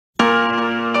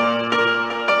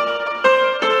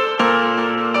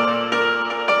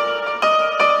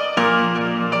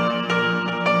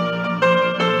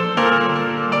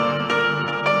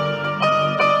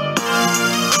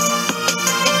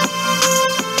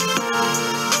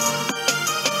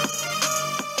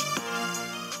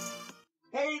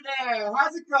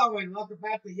going? Welcome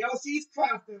back to Yoshi's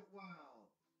Crafted World.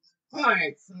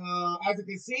 Alright, so as you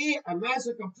can see, I managed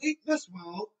to complete this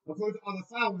world according to all the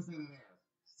flowers that are there.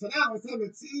 So now it's time to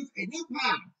choose a new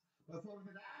path. Before we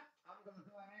do that, I'm going to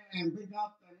go ahead and bring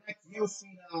up the next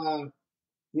Yoshi to,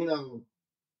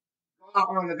 go out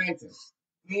on an adventure.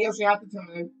 Me and Yoshi have the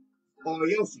time, or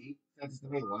Yoshi, that's just the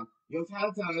main one. Yoshi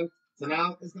had the time, so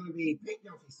now it's going to be Pink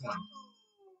Yoshi's time.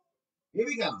 Here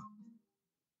we go.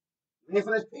 Ready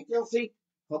for this Pink Yoshi?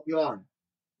 Hope you are.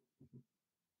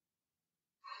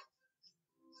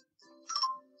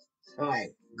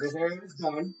 Alright, this area is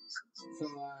done. So,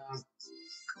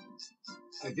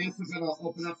 I guess we're gonna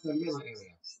open up the middle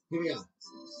area. Here we go.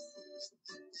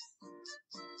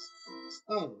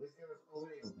 Oh, this area is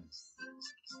already open.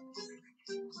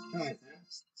 Alright then.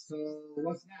 So,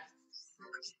 what's next?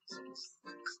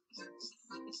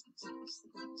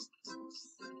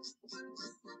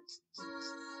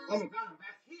 Oh my god, I'm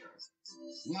back here!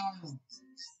 Wow.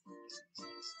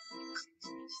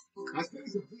 I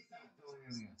couldn't complete that whole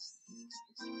area. Alright,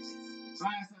 so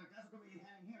I guess we're gonna be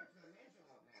heading here to the major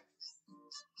one next.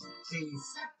 The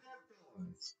sector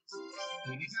doors.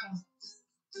 Here we go.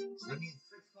 I need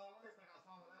 6 followers. I gotta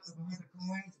follow up with 100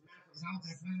 coins, maximum health,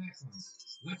 and 20 next one.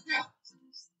 Let's go!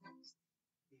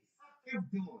 Deceptive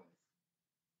doors.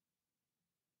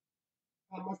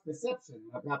 How much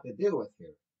perception I've got to deal with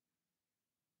here?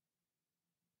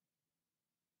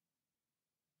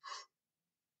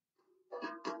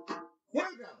 Here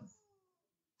we go!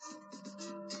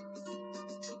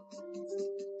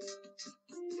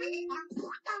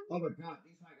 Oh my god,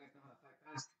 these five guys know how to fight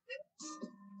fast.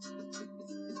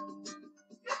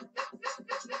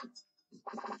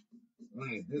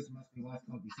 Right, this must be what's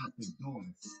called deceptive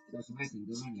doors. There's some I can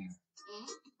do in there.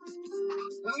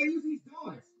 Oh, I use these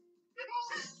doors!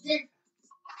 Yeah.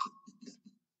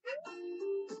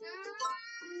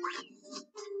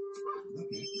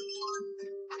 Okay.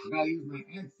 I gotta use my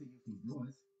eggs to use these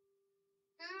doors.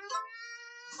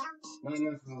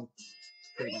 Wonderful.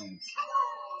 Okay, guys.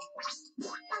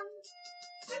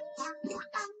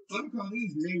 I'm gonna call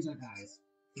these ninja guys.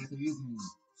 Because they're using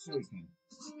shuriken.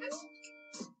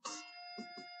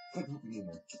 Let's open in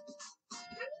there.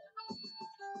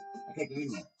 I can't get in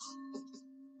there.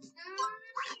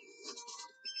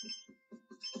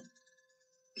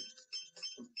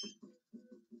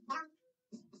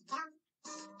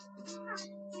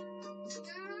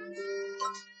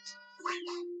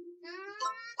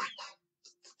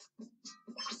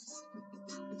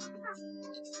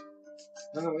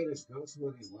 Oh, wait, there's ghosts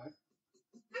where they what?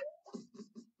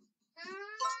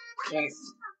 Yes.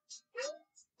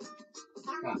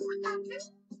 Ha.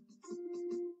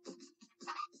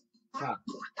 Ha.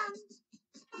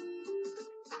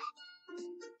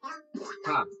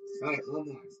 Ha. Alright, one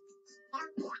more.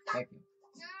 Thank you.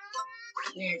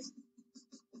 Yes.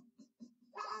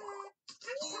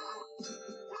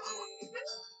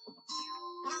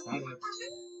 Alright.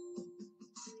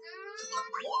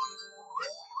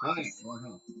 Alright, more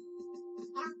help.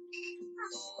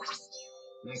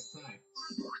 Next time.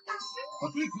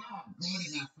 Well, good job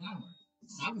growing that flower.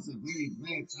 That was a really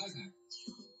great project.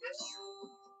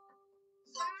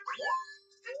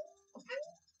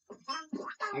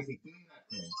 I can do that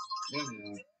thing. There we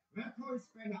are. Red cords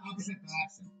spread the opposite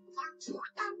direction.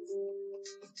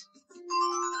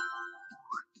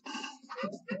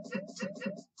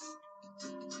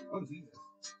 Oh, Jesus.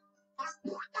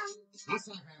 That's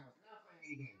not how. Not playing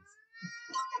any games.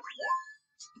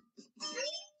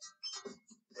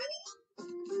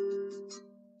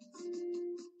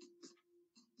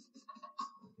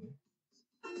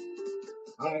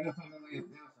 Oh, I gotta find my way up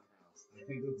now somehow. I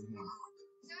can't do it from here.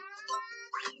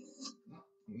 Oh,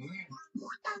 come on in.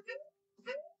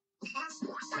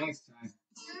 Nice try.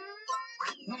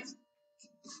 What?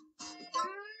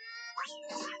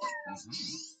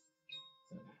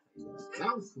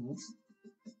 That was cool.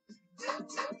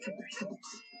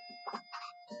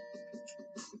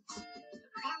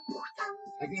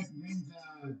 I guess ninja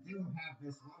do have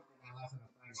this one thing I lost in the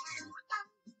final game.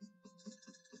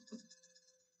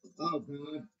 Oh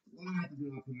god, what do I have to do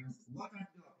up here? What do I have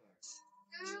to do up here?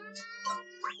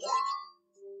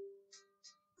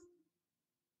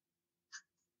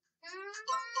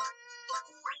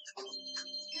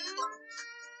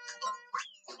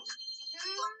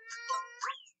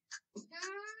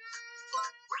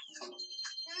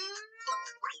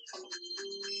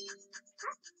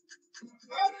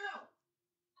 Oh no!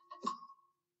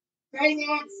 Dang it!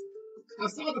 I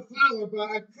saw the flower, but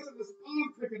I couldn't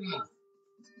respond quick enough.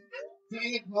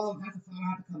 Dang it, well, that's the flower I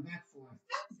have to come back for.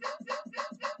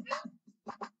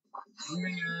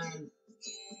 Man,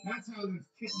 that's how it's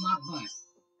kicked my butt.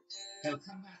 He'll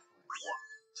come back for it.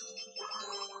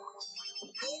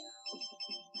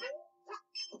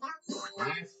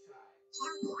 Nice try.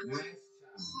 Nice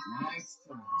try. Nice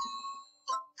try.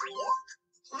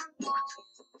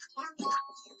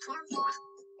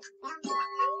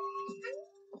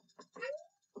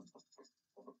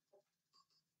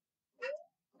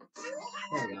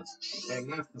 There we go. And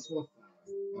that's the fourth flower.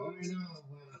 Oh, I know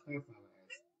where the third flower is.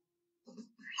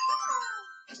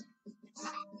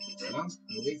 Well, at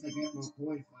least I get more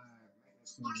points by right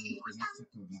next to the next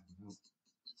sector back to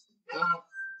help.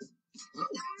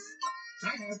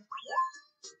 Hi there.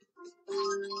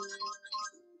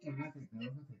 Yeah, I'll take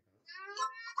those.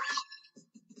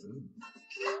 Ooh.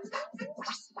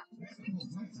 That's a cool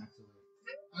place, actually.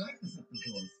 I like the sector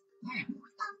doors. Yeah.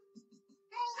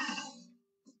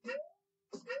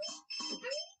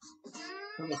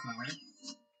 Come on, flower.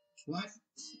 What?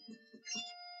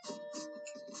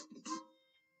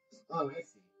 Oh, I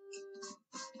see.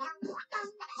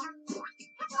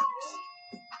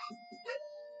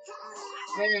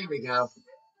 There we go.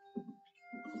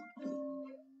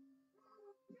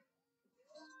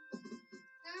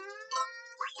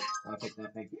 I'll take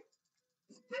that, thank you.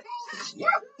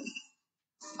 Yeah!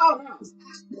 Oh no!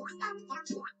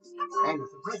 And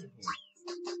there's a present here.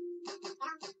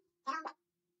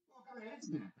 Oh, got an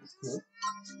X-Man. That's cool.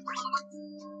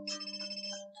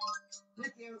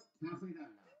 Thank you. Halfway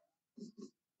done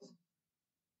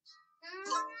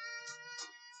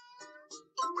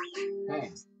now. Hey.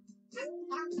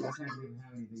 That's not even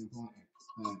have anything important.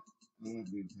 I want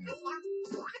to be with him.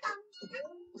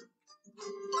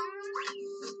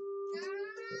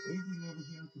 Is anything over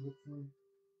here to look for?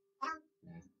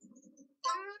 Yeah.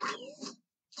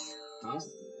 Huh?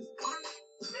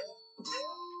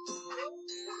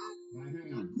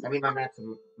 Hang on. I need my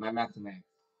maximum.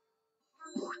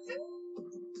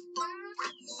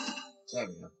 There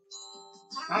we go.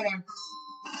 Hi there.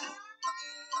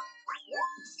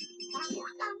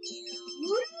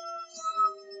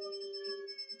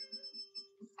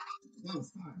 That was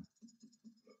fun.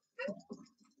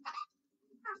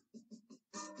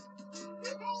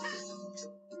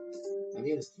 I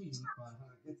need a key, but how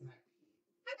to get to that key?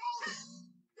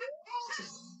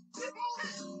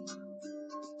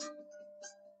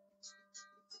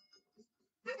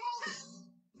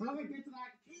 How do I get to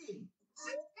that key?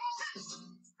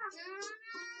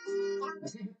 I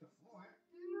can't hit the floor.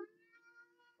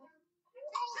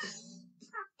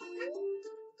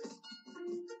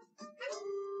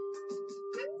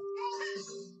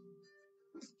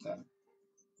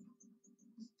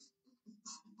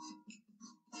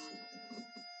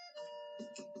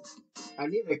 I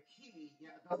need a key. Yeah,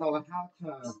 I don't know how to.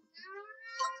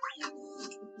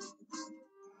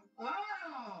 Oh, I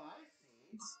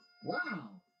see. Wow.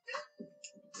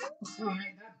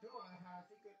 Alright, that door has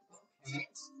a good. Okay.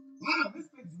 Wow, this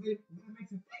thing's really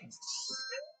makes it think.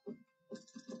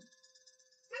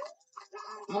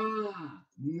 Ah,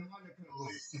 no wonder it couldn't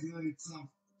work. I really tough.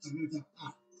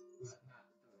 Up, but not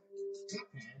through.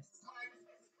 Okay. Alright,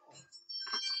 this is cool.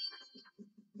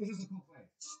 This is a cool place.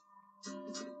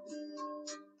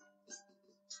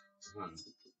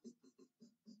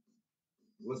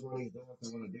 What's one of these doors I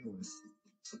want to do with?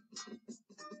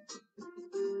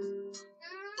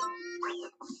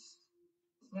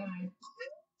 Hi.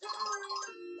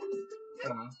 I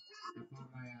found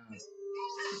my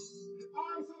Oh,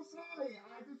 I'm so sorry.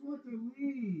 I just want to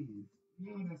leave.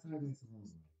 No, that's not going to hold me.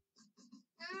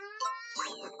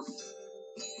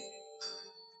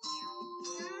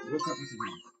 Look up this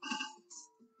again.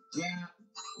 Yeah.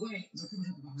 Wait, look at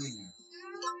behind there.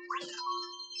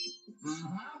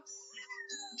 Uh-huh.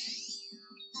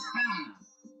 Ah.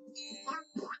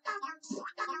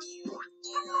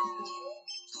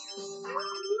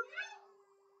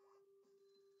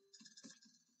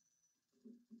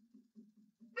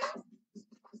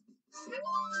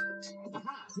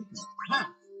 Aha. Ha.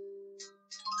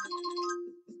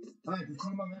 All right, just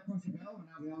come on that push the bell and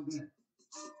I'll be all good.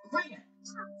 Bring it.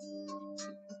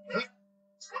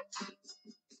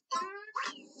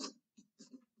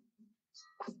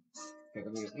 Got a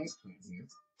little eggplant here.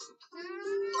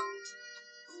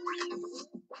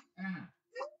 Ah.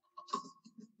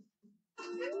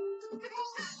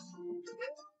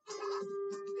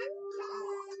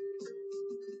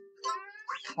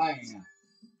 Fire now.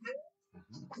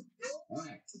 All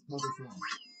right, hold this on.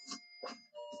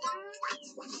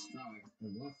 Sorry, it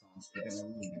was off, but then I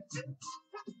ruined it.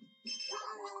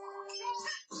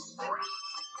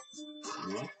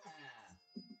 Yeah.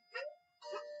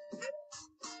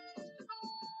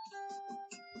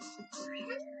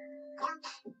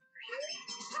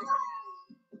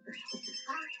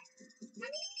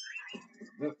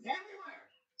 Look, everyone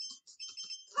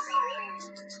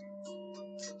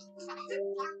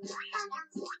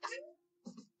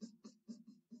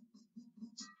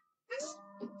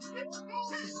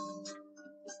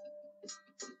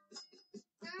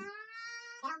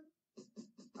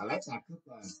I like that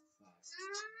coupon.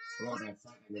 Well, that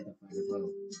side I made the fight as well.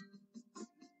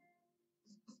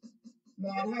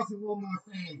 Man, that's one more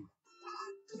thing.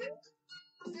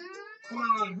 Come on,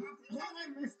 how did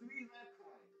I miss 3 red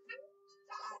coins?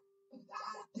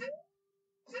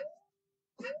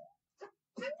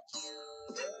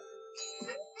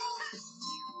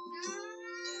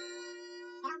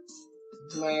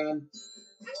 Man.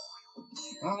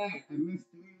 Alright, I missed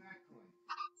 3 red coins.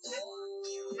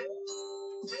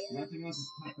 Nothing else is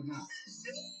popping up.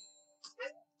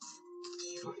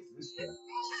 What is this for?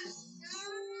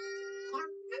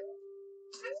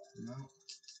 No.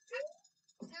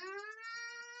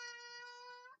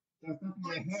 There's nothing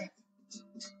to hit.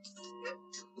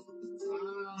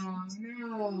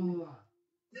 Oh no!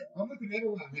 I'm looking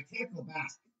everywhere. I can't go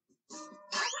back.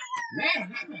 Man,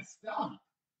 I messed up.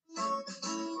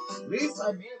 At least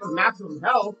I made it with maximum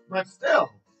health, but still.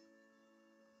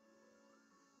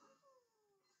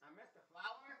 I missed the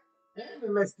flower and I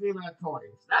missed 3 red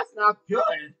coins. That's not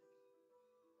good.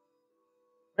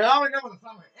 I already know what the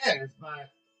flower is, but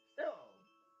still,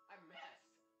 I missed.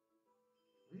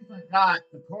 At least I got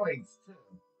the coins too.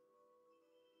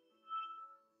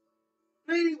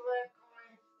 3 red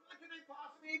coins? What could they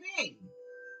possibly be?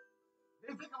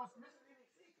 They think I was missing any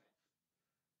secrets.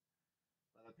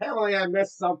 But apparently I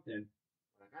missed something.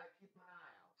 But I gotta keep an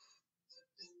eye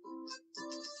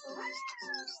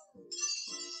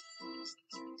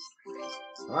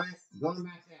out. Alright, going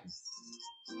back in.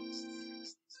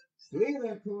 3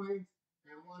 red coins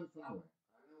and 1 flower.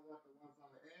 I know what the 1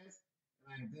 flower is,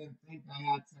 and I didn't think I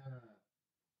had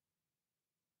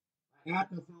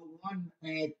to throw 1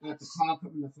 egg at the top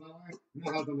of the flower.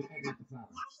 No, I'll go the egg at the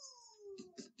flower.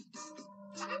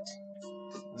 I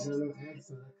don't know eggs,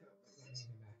 so that could put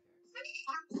anything back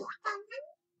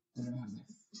there. I don't have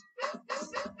this.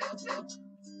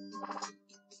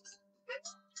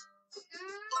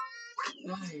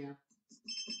 Oh, yeah.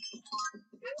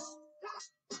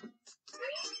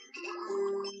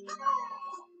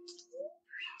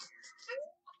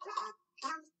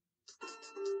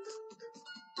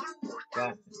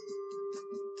 Gotcha.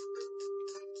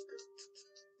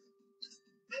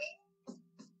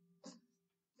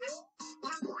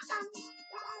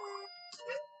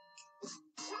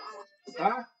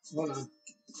 Ah, hold on.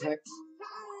 Check.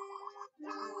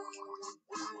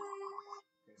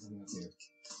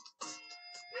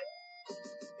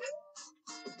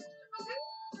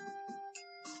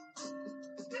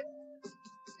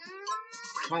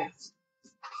 Class.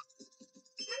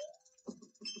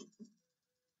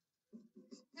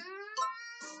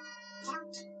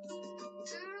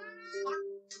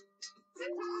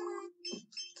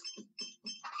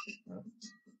 Huh?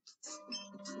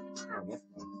 Oh, that's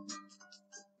fun.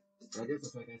 I guess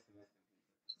it's like I said.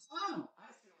 Oh,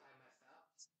 I see why I messed up.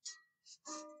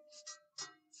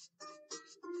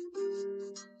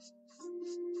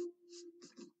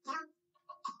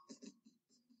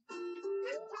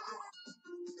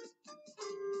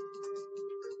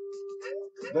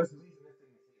 There's a reason this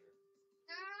thing is here.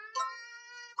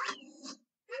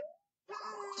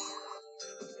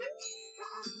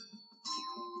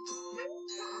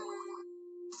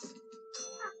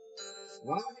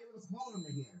 Why was I able to fall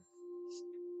into here?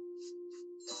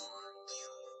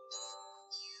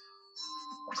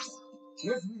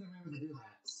 There's a reason I'm able to do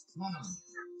that. Hold on.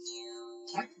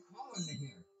 I can crawl into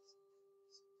here.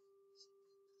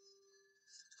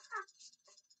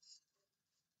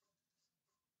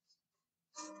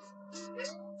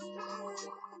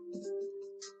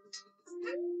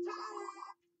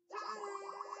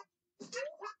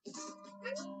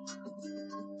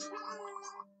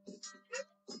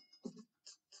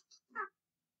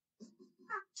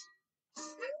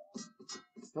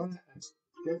 Don't get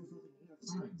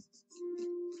something here.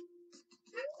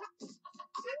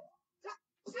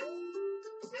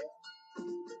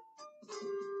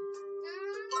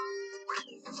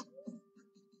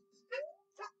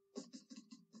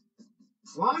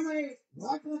 Fine.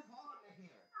 Why can I crawl into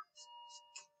here?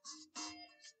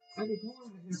 I can crawl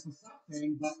into here for something,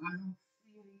 but I don't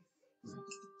see any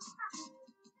secrets.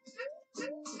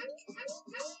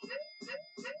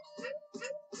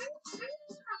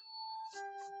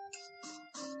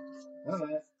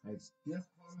 Alright, I just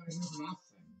crawled into here for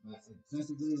nothing, but it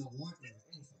doesn't really want me or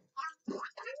anything.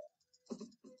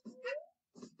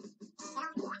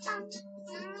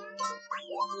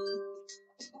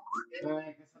 Alright,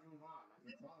 I guess I move on. I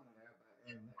can crawl into there, but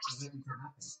it led me to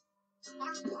nothing.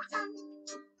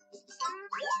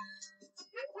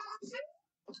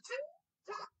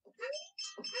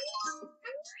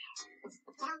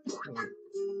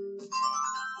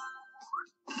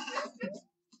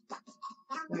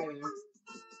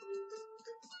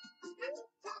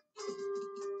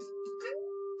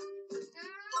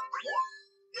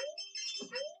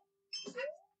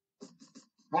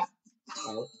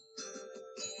 Uh-oh.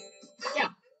 Yeah.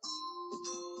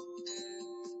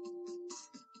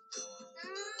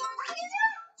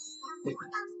 Take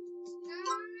that.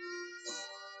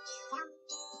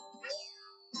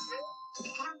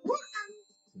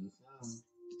 Too slow.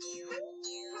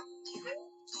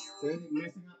 See anything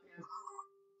missing up here?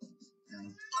 No.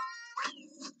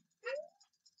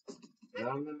 No,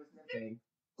 I'm not missing a thing.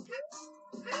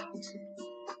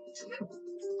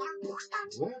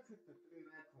 Where could the 3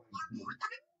 red coins be?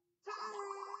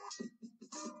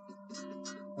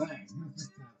 Alright, here's this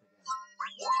count again.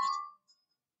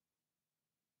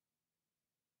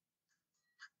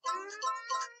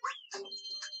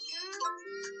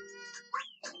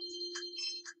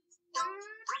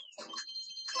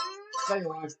 Tell you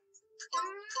what.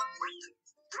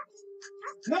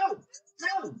 No!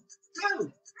 No! No!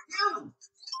 No!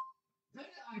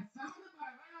 I found it, but I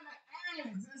ran out of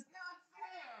eggs! It's not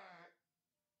fair!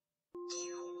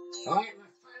 Alright,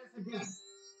 let's try this again.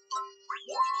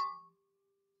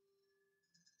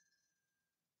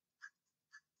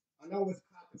 I know it's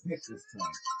caught the pitch this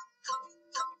time.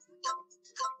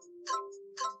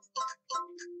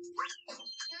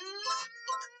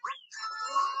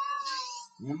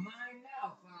 You're mine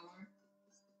now, flower.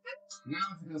 Now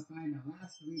I'm gonna find the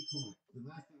last 3 coins. The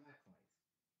last 3 red coins.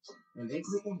 And they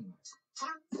click anyway.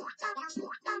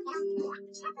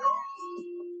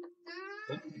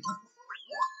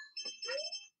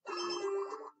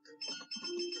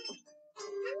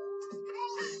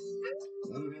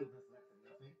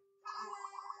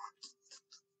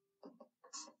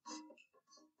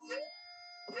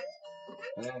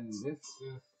 And this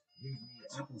just gives me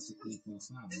apples to eat for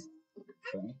flour.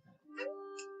 So I eat that.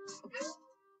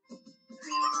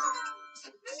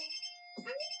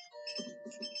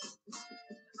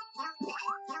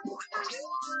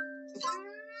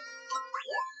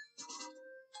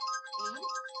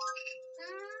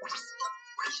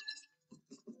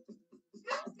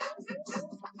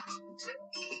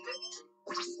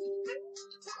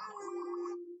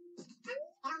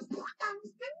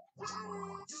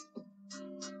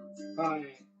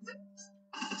 Alright.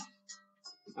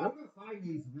 I'm gonna find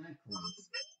these red coins.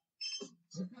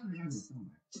 They're probably around here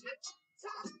somewhere.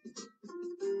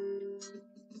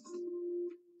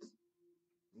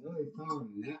 I really found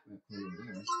that red coin over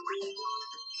there.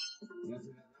 Yes, we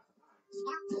have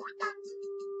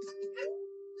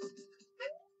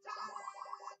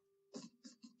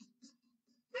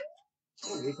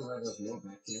oh, you can let us know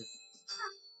back here.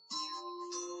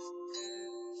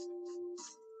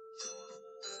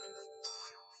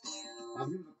 I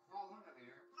was able to crawl under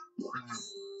there, but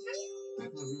I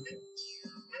found nothing.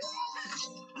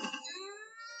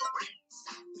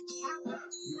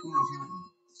 Your phone is happening.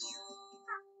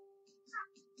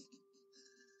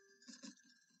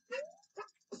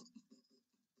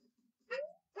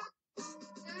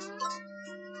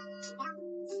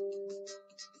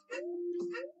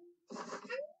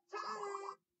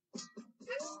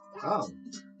 Oh.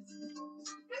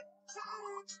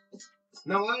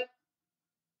 You know what?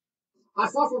 I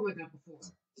saw something like that before.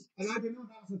 And I didn't know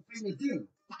that was a thing to do.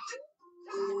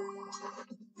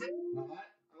 You know what?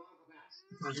 I want to go back.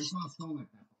 Because I saw a stone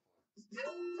like that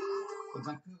before. But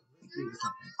that could lead me to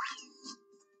something.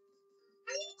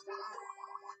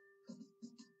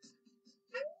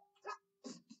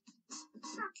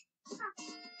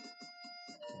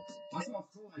 I saw a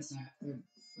stone like that in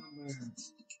somewhere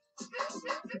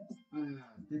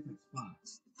different spot.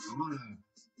 I want to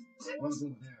go over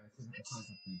there and see if I can find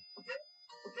something.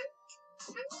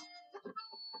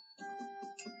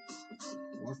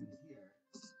 It wasn't here.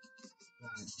 But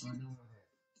I know where it is.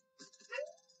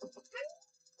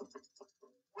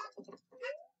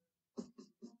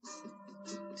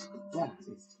 Yeah,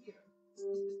 it's here.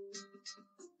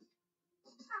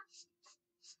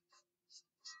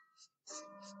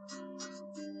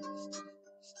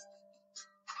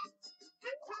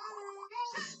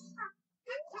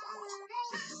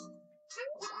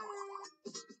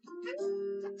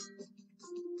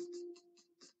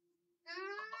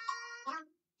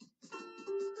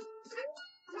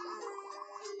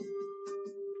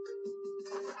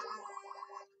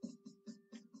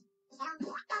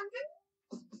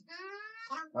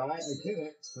 Alright, I did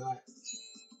it, but...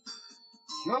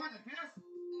 No,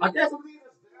 I guess something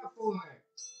was there for...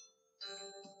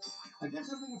 I guess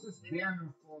something was just there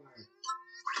for...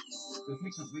 The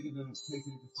picture of making the place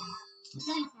interesting. But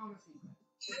then I found a secret.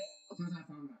 Since I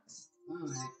found that.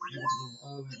 Alright, I have to go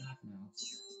all the way back now.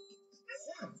 Shoot!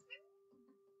 I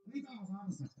think I was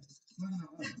on to something. What did I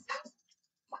was?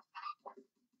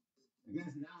 I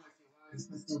guess now I see why it's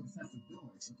supposed to go deceptive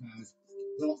doors, because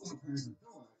those are kinds of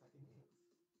doors I can use.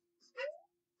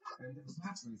 And different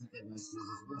pathways I can use as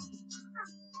well.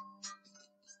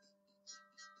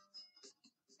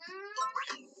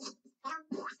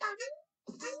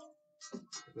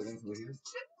 Put those over here.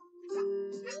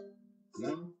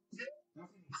 No? Don't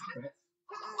see any secrets.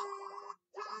 No,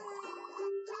 no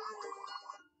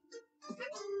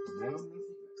secrets.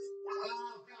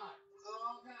 Oh God!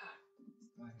 Oh God!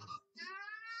 Go ahead.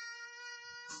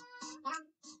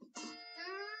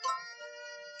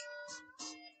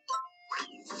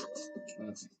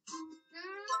 Okay.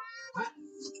 What?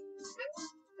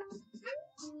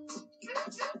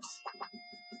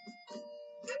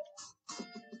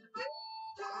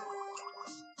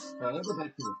 Alright, let's go back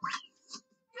to it.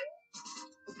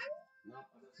 Nope,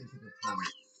 I don't think it's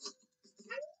coming.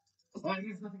 Oh, I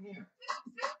guess nothing here.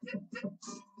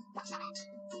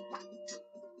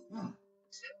 Ah.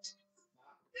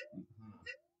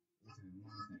 Okay, one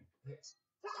more thing.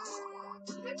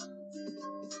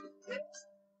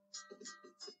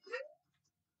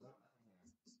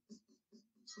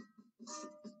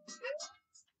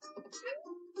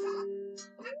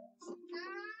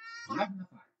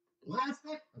 Magnify.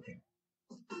 Plastic? Okay.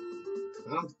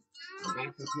 Well, I'm back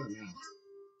up here now.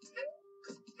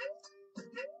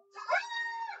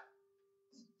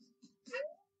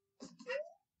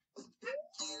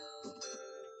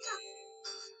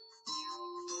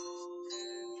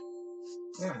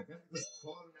 Yeah, I guess it was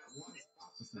caught in that one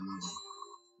spot for some reason.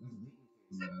 There's a leaking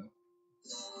thing, though.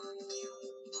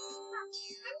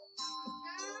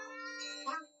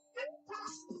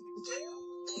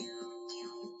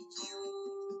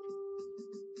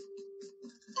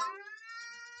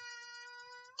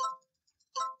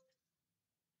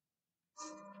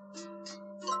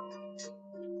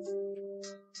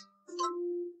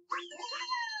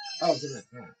 Oh, goodness,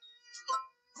 yeah.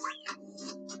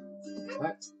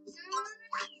 What?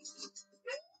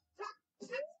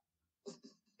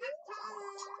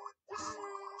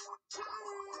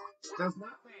 There's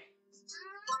nothing.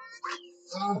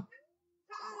 Oh.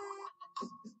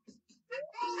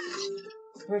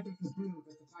 Perfect to do,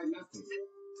 just to find nothing.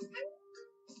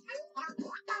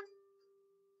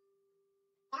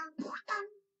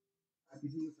 I can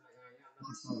see it's like, yeah,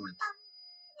 nothing solid.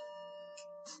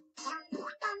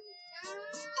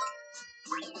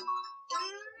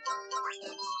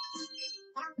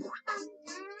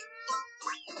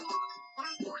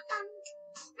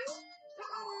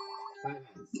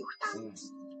 Finance. Alright.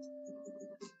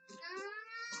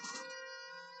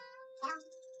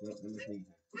 Yep, let me see.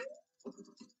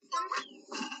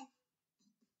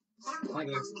 Hi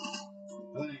guys.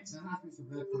 Alright, there has to be some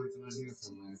red points around here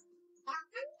somewhere.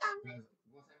 Because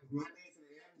once I was right to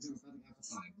the end, there was nothing else to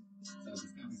find. So there's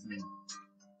gotta be some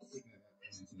secret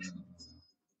red points here.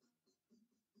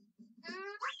 I don't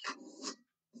know.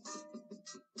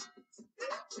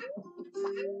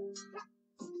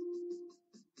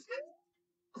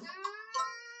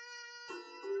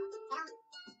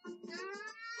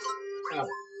 Oh.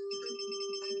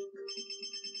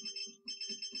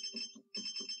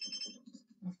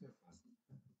 That's good fun.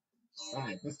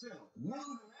 Alright, but still, no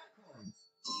red coins.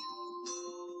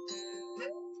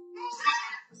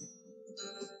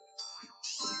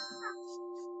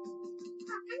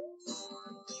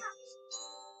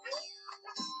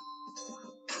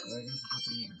 Well, I guess it's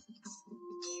nothing here.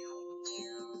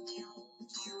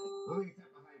 Oh, you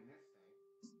kept behind this thing.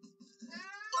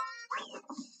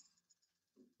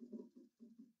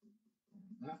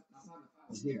 I found the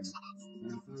file here, and I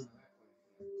found the red coin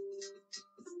here.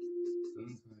 So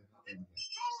let's go ahead and hop over here.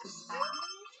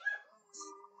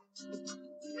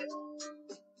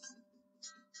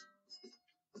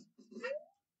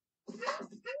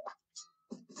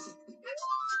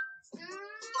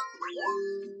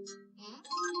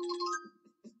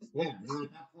 Yeah, now at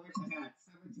that point I had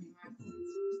 17 red coins.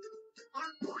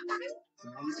 So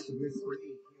I have to risk 3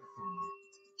 here somewhere.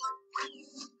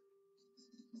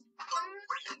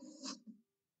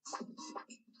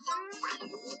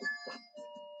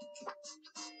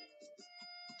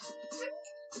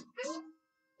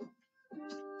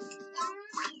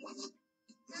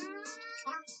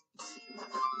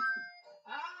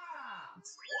 Ah!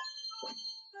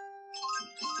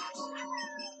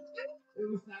 It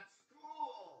was that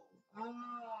scroll!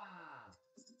 Ah!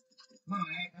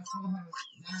 Alright, that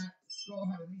scroll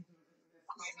had a reason this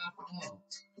fight not for all.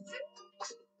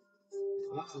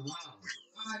 Oh, wow.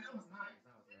 Alright, that was nice.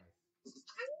 That was nice.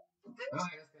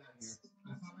 Alright, let's get out of here. I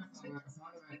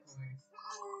found the red coins.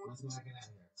 Let's go and get out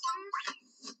of here.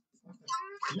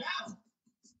 Okay. No!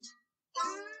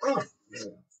 Oh! There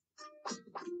we go.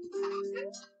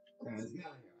 Okay, let's get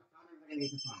out of here. I found everything I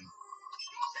need to find.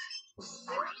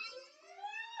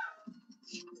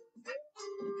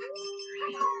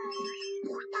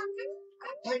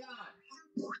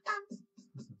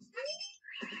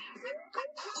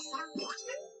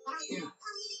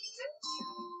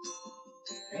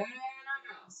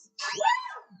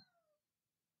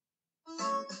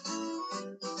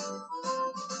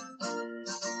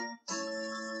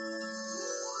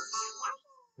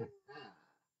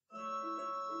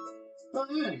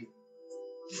 Alright.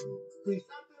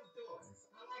 Presumptive doors.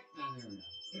 I like that area.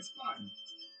 It's fun.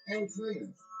 And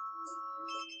creative.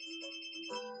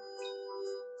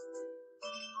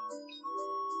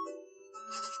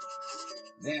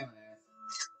 There it is.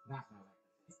 That's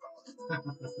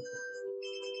not like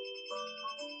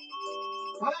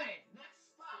Alright, next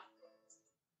spot.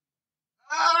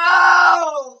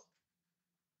 Oh!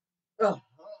 Ugh.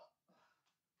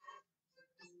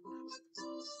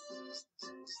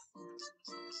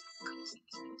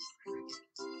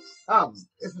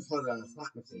 This is for the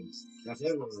slot machine. That's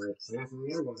everyone with it. That's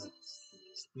the other one.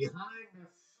 Behind the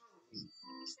soji.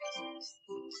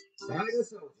 Behind the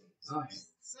soji. Alright. 6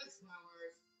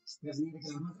 flowers. That need to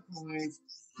get 100 coins.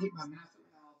 Keep my massive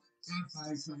health. And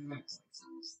 5 20 red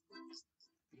points.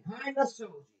 Behind the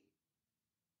soji.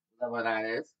 Is that what that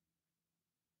is?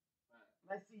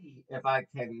 Let's see if I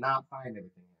cannot find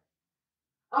everything here.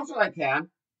 I'm sure I can.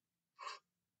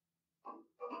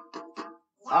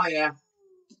 Oh, yeah.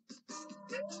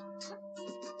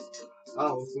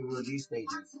 Oh, let's see one of these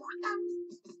stages.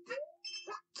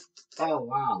 Oh,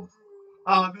 wow.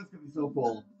 Oh, this is going to be so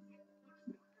cool.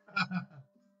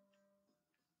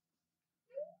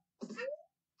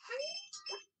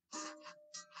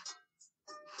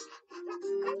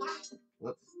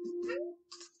 Whoops.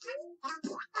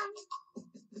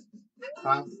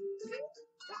 Huh?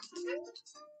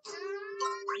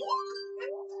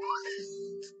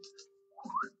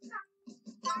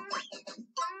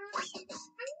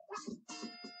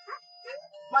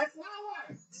 My flower!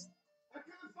 I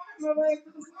can't find my way to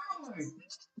the flower!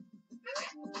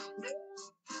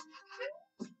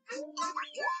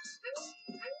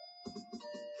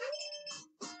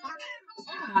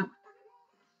 Ah!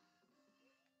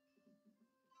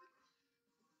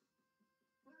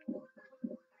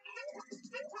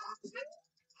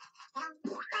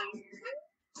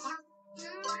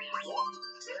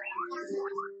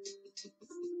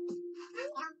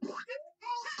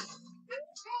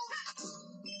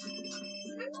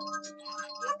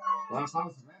 Well, I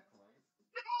found some red coins.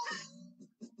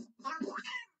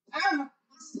 Ah!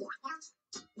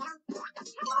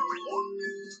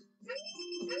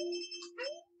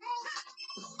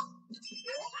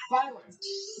 Flower!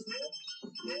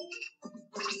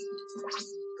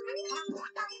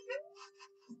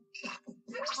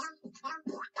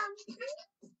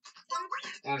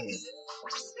 Anyway.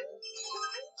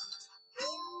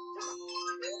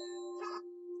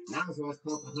 Now is what's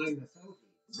called behind the soji.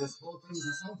 This whole thing's a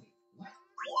soji. What?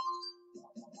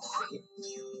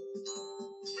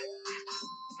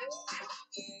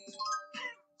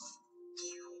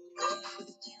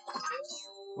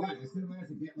 What? I still managed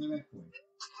to get my red coin.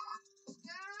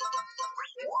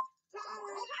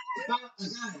 Stop! I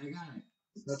got it.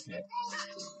 Okay.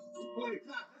 Holy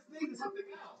crap, this thing is something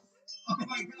else. Oh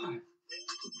my god.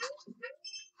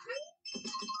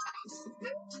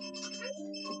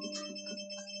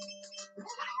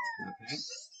 Okay.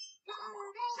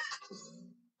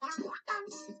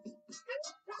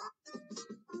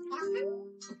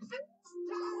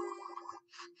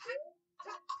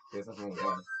 There's something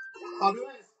there. Oh, there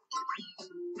is.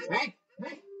 Hey!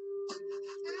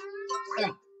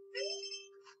 Yeah.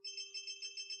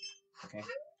 Okay.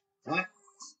 What?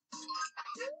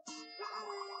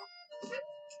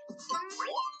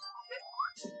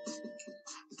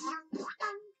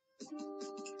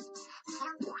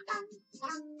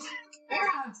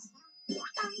 Yeah!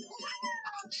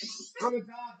 Oh my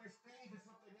god, this thing is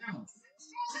something else.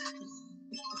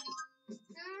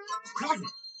 Come!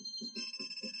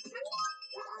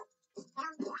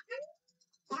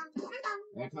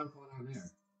 There's something going on there.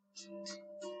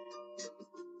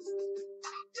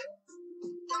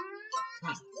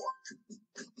 Huh.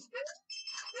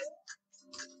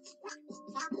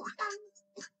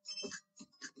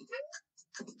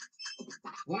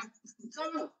 What?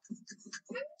 No!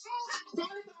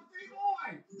 Tony, there were 3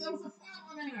 more! There was a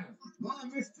flower there! Well, I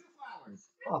missed 2 flowers.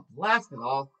 Oh, blast it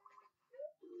all.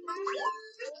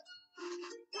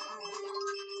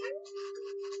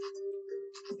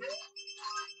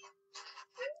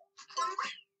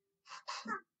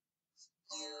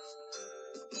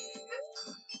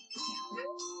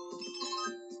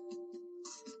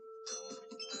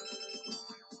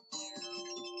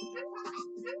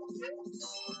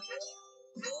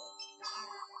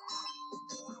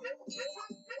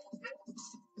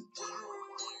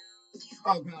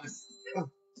 Oh, God. Oh,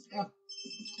 oh.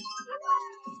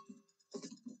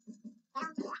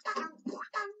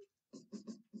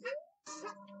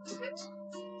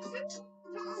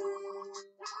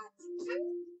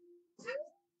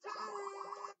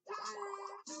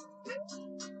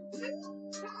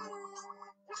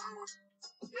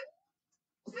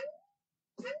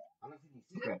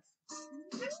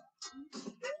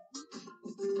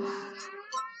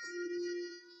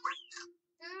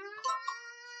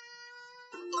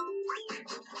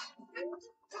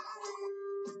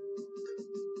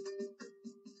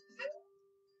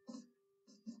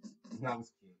 That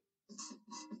was cute.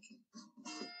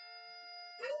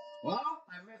 Well,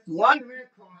 I missed one red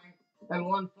coin and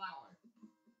one flower.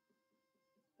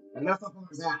 And that's up on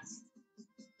the grass.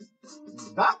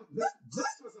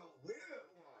 This was a weird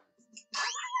one.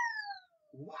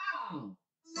 Wow.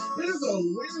 This is a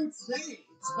weird stage,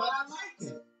 but I like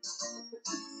it.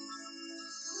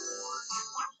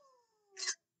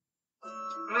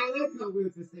 I like how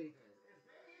weird this stage is. It's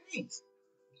very unique.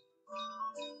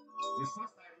 The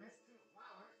first I missed two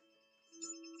flowers.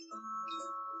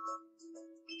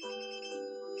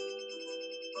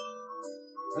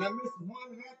 And I missed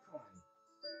one red coin.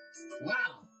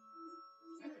 Wow.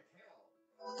 And a tail.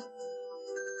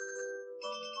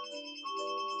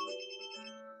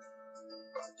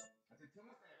 I did too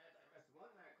much damage. I missed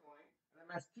one red coin. And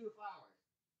I missed two flowers.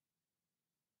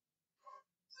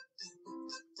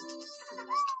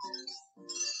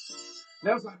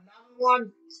 There's another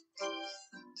one.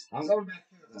 I'm going back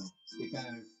here though.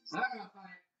 Because I gotta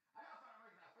find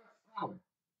that first flower.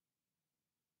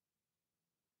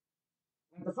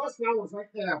 And the first flower was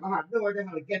right there. I have no idea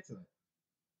how to get to it.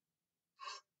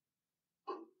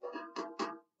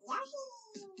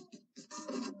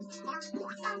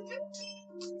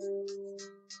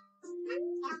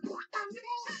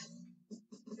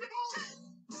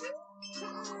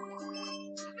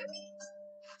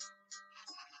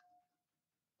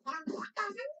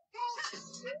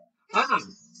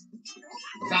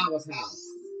 That was how.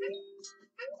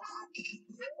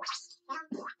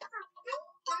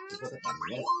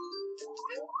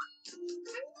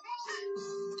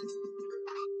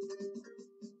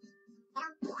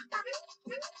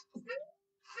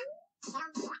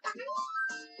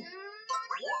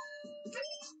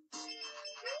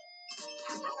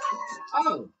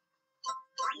 Oh!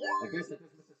 I guess I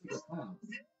just missed a secret clown.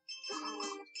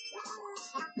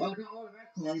 Well, I got all the red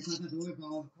coins, so I have to do it with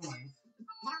all the coins.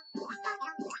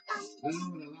 I don't know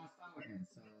where the last flower is,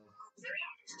 so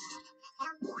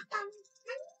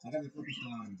I gotta focus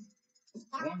on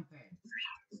one thing.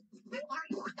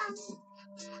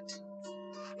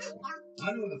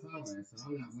 I know where the flower is, so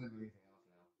I'm not worried about anything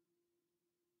else now.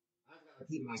 I just gotta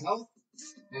keep my health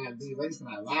and be ready for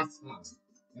my last flower.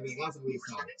 Everything else will be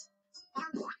solid.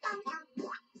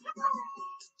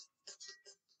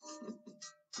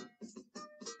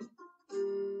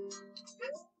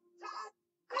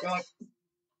 Good.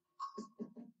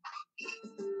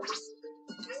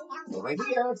 Over here.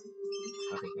 I'll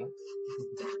take that.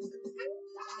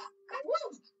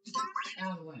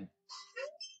 Out of the way.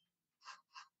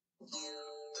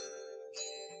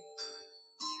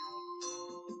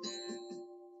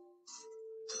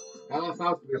 That last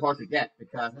house will be hard to get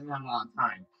because I didn't have a lot of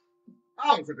time.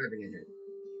 Oh, it's a bit in here.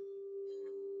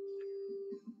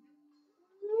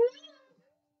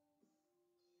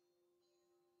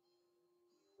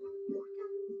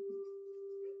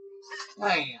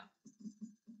 Hey.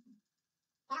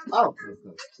 Oh, let's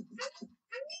go.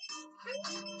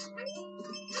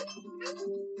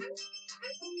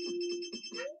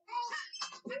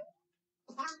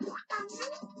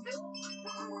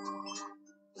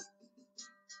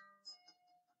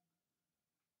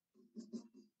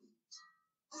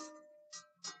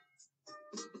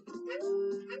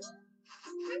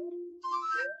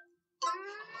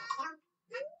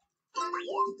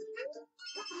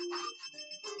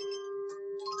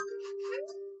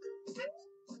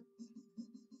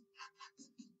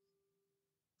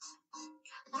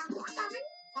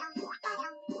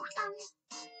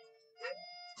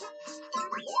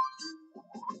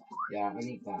 Yeah, I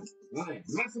need that. Right,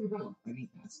 maximum health. I need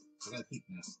that. I gotta keep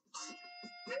that.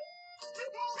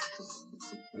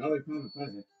 But I always found a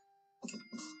present.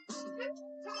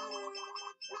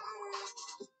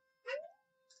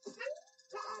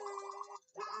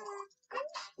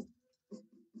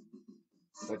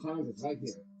 The time is right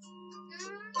here.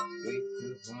 3,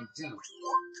 2, 1, go.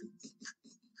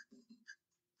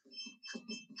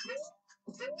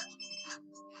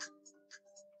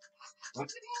 What?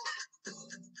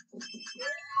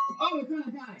 Oh, it's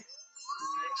gonna die.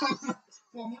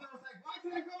 So Mother was like, why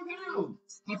can't I go down?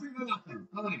 I figured it out though.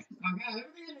 Alright, I've got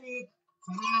everything I need.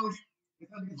 So now it's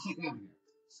time to get the heck out of here.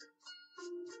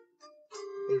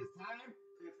 It is time to get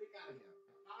the heck out of here.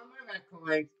 I found my red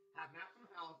coin, have maximum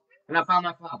health, and I found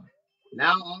my flower.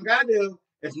 Now all I gotta do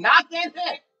is not get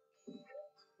hit.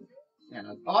 Yeah,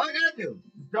 that's all I gotta do.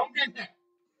 Just don't get hit.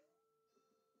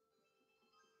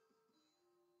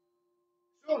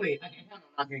 Surely I can handle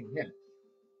not getting hit.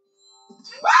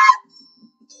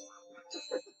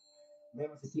 Maybe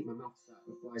I should keep my mouth shut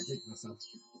before I take myself.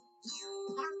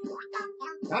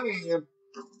 Come here, you.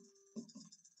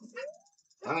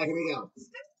 Alright, here we go.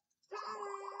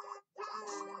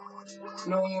 You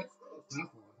know what?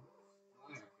 Tough one.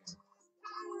 I don't care.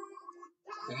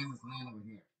 Then I just land over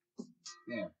here.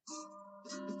 There.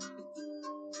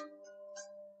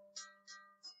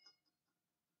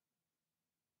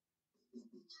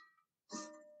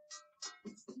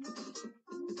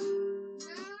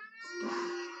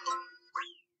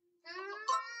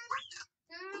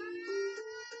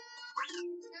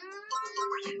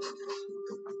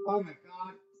 Oh my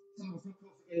god. That was so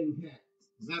close to getting hit.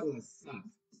 That would have sucked.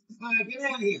 Alright, get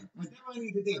out of here. I did what I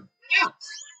need to do. Yeah!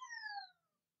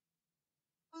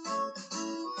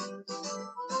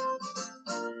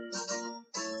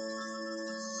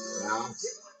 Well,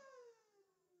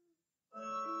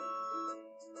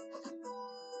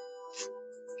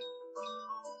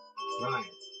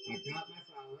 right. I got my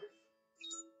flowers.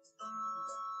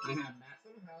 I have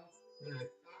maximum health, and I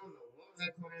found the one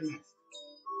red corner I missed.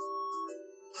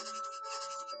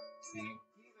 Thank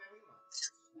you very much.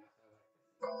 That's how I like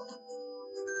to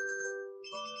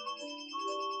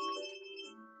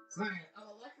Right, I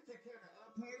would like to take care of the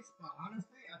other place, but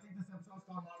honestly, I think this episode's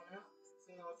gone long enough.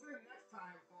 So tune in next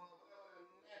time for whatever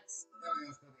the next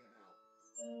area is going to be about.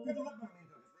 Good luck with me,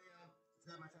 because it's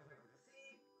got myself over to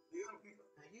see. You don't